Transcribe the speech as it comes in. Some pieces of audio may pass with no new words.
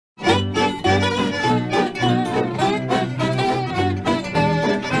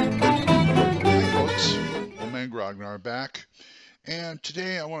Grognard back, and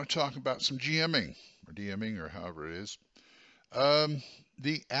today I want to talk about some GMing, or DMing, or however it is. Um,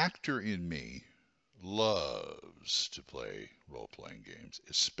 the actor in me loves to play role-playing games,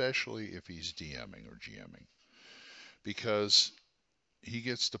 especially if he's DMing or GMing, because he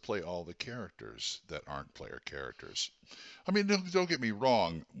gets to play all the characters that aren't player characters. I mean, don't get me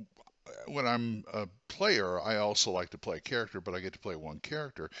wrong. When I'm a player, I also like to play a character, but I get to play one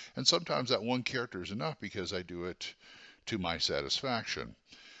character. And sometimes that one character is enough because I do it to my satisfaction.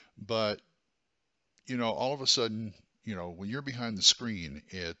 But, all of a sudden, when you're behind the screen,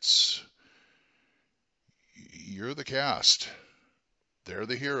 you're the cast. They're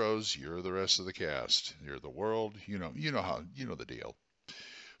the heroes. You're the rest of the cast. You're the world. You know the deal.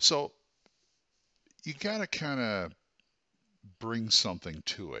 So you gotta kind of bring something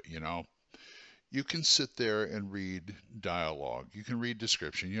to it. You can sit there and read dialogue. You can read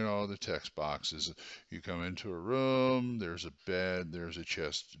description. The text boxes. You come into a room, there's a bed, there's a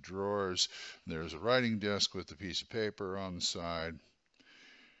chest of drawers, there's a writing desk with a piece of paper on the side.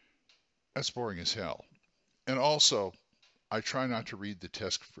 That's boring as hell. And also, I try not to read the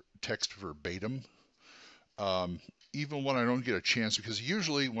text verbatim, um, even when I don't get a chance, because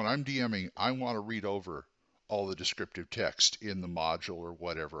usually when I'm DMing, I want to read over all the descriptive text in the module or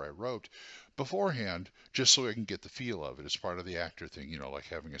whatever I wrote beforehand, just so I can get the feel of it. It's part of the actor thing, like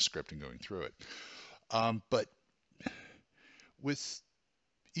having a script and going through it. But with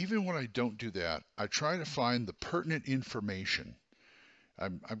even when I don't do that, I try to find the pertinent information.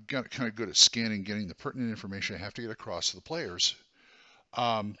 I've got kind of good at scanning, getting the pertinent information I have to get across to the players,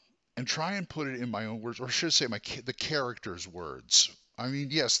 and try and put it in my own words, or I should say the character's words. I mean,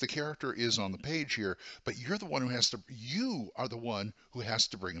 yes, the character is on the page here, but you are the one who has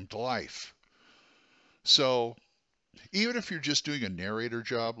to bring him to life. So even if you're just doing a narrator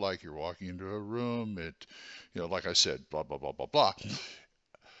job, like you're walking into a room, like I said, blah, blah, blah, blah, blah,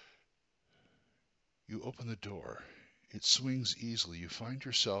 you open the door, it swings easily. You find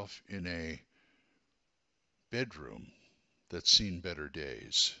yourself in a bedroom that's seen better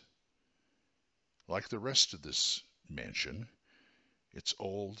days. Like the rest of this mansion, it's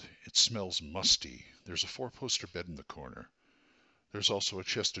old, it smells musty. There's a four-poster bed in the corner. There's also a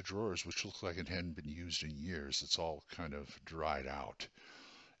chest of drawers which looks like it hadn't been used in years. It's all kind of dried out.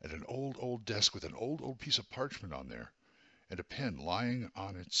 And an old desk with an old piece of parchment on there, and a pen lying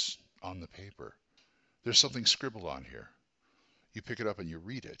on the paper. There's something scribbled on here. You pick it up and you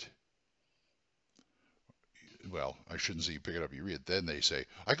read it. Well, I shouldn't say you pick it up, you read it. Then they say,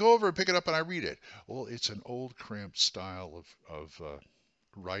 I go over and pick it up and I read it. Well, it's an old cramped style of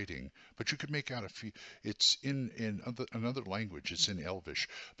writing, but you could make out a few. It's in another language. It's in Elvish,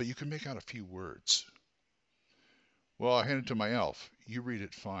 but you can make out a few words. Well, I hand it to my elf. You read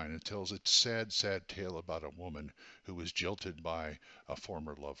it fine. It tells a sad, sad tale about a woman who was jilted by a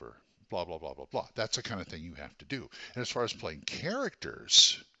former lover. Blah, blah, blah, blah, blah. That's the kind of thing you have to do. And as far as playing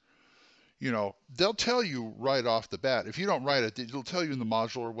characters, they'll tell you right off the bat. If you don't write it, it'll tell you in the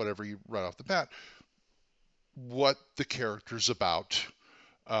module or whatever you right off the bat what the character's about,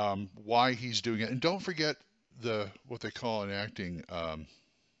 why he's doing it. And don't forget what they call in acting, I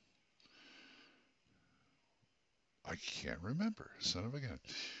can't remember, son of a gun.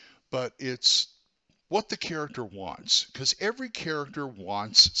 But it's what the character wants, because every character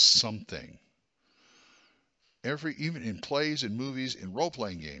wants something. Even in plays, in movies, in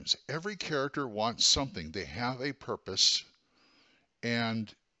role-playing games, every character wants something. They have a purpose, and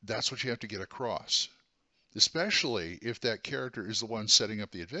that's what you have to get across, especially if that character is the one setting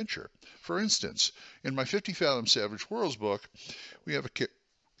up the adventure. For instance, in my 50 Fathom Savage Worlds book, we have a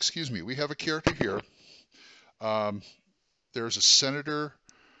character here. There's a Senator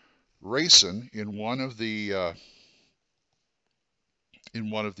Rayson in one of the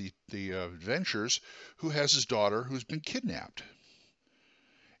adventures, who has his daughter who's been kidnapped,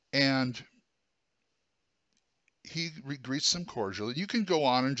 and he greets them cordially. You can go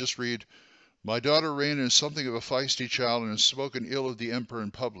on and just read, my daughter Raina is something of a feisty child and has spoken ill of the Emperor in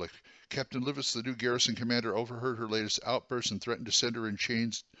public. Captain Livitz, the new garrison commander, overheard her latest outburst and threatened to send her in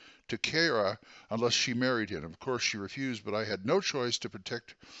chains to Kara unless she married him. Of course, she refused, but I had no choice to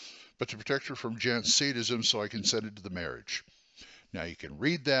protect her from Jan's sadism, so I consented to the marriage. Now, you can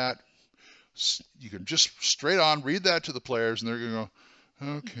read that. You can just straight on read that to the players, and they're going to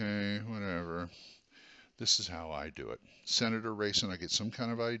go, okay, whatever. This is how I do it. Senator Rayson, I get some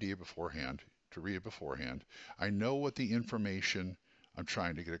kind of idea beforehand, to read it beforehand. I know what the information I'm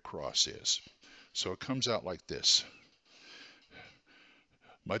trying to get across is. So it comes out like this.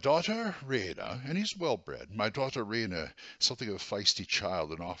 My daughter Raina, and he's well bred, my daughter Raina, something of a feisty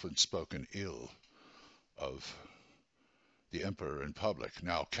child and often spoken ill of the Emperor in public.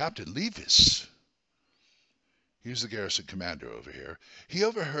 Now, Captain ALIIIVE, he's the garrison commander over here. He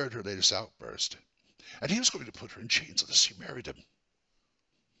overheard her latest outburst, and he was going to put her in chains unless she married him.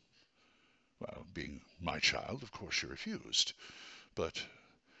 Well, being my child, of course she refused, but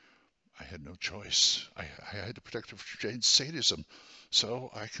I had no choice. I had to protect her from Jane's sadism,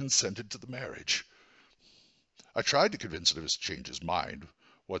 so I consented to the marriage. I tried to convince him to change his mind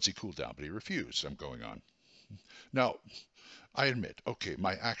once he cooled down, but he refused. I'm going on. Now, I admit, okay,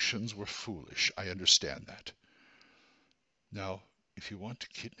 my actions were foolish. I understand that. Now, if you want to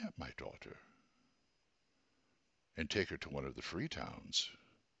kidnap my daughter and take her to one of the free towns,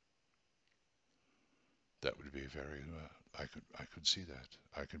 that would be very, I could see that.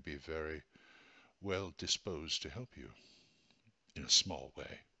 I could be very well disposed to help you in a small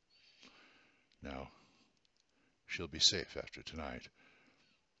way. Now, she'll be safe after tonight.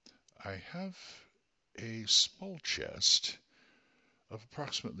 I have a small chest of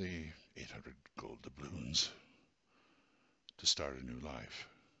approximately 800 gold doubloons to start a new life.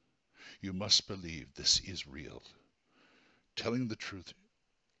 You must believe this is real. Telling the truth,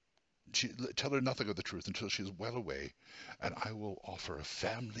 tell her nothing of the truth until she is well away, and I will offer a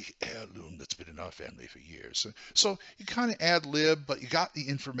family heirloom that's been in our family for years. So you kind of ad-lib, but you got the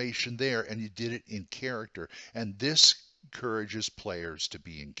information there, and you did it in character. And this encourages players to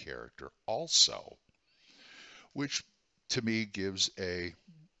be in character also, which to me gives a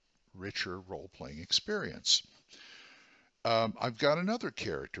richer role-playing experience. I've got another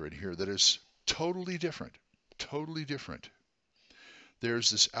character in here that is totally different. Totally different.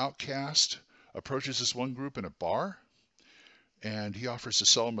 There's this outcast, approaches this one group in a bar, and he offers to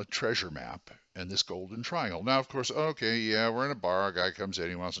sell them a treasure map and this golden triangle. Now, of course, okay, yeah, we're in a bar. A guy comes in.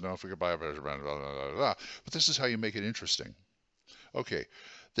 He wants to know if we could buy a treasure map, blah, blah, blah, blah. But this is how you make it interesting. Okay,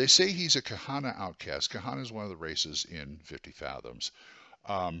 they say he's a Kahana outcast. Kahana is one of the races in 50 Fathoms.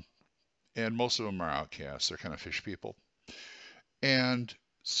 And most of them are outcasts. They're kind of fish people. And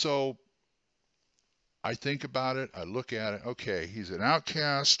so I think about it. I look at it. Okay, he's an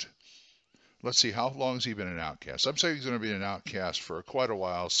outcast. Let's see, how long has he been an outcast? I'm saying he's going to be an outcast for quite a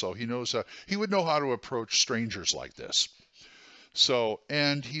while, so he knows he would know how to approach strangers like this. So,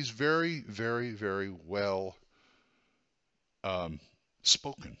 and he's very, very, very well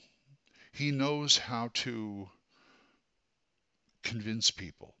spoken. He knows how to convince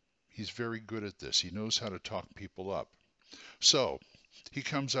people. He's very good at this. He knows how to talk people up. So he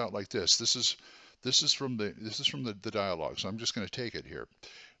comes out like this. This is from the dialogue. So I'm just going to take it here.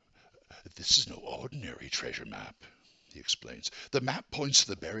 This is no ordinary treasure map, he explains. The map points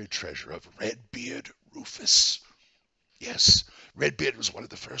to the buried treasure of Redbeard Rufus. Yes, Redbeard was one of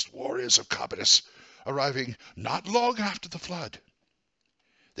the first warriors of Commodus, arriving not long after the flood.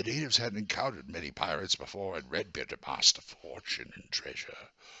 The natives hadn't encountered many pirates before, and Redbeard amassed a fortune in treasure.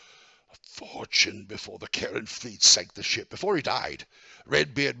 A fortune before the Karen fleet sank the ship. Before he died,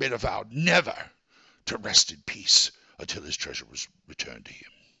 Redbeard made a vow never to rest in peace until his treasure was returned to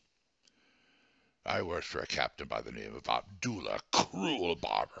him. I worked for a captain by the name of Abdullah, cruel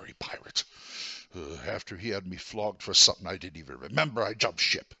Barbary pirate. After he had me flogged for something I didn't even remember, I jumped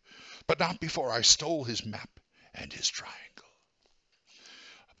ship. But not before I stole his map and his triangle.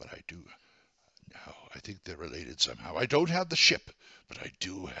 But I do. Now, I think they're related somehow. I don't have the ship, but I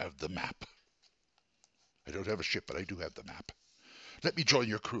do have the map. I don't have a ship, but I do have the map. Let me join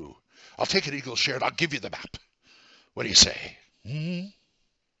your crew. I'll take an eagle's share and I'll give you the map. What do you say?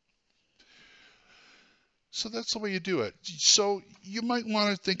 So that's the way you do it. So you might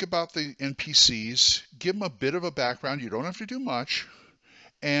want to think about the NPCs, give them a bit of a background. You don't have to do much.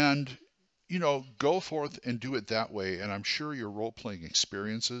 And, go forth and do it that way. And I'm sure your role-playing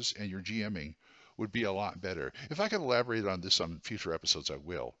experiences and your GMing would be a lot better. If I could elaborate on this on future episodes, I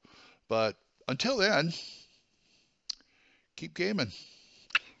will. But until then, keep gaming.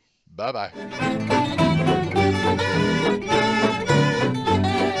 Bye-bye.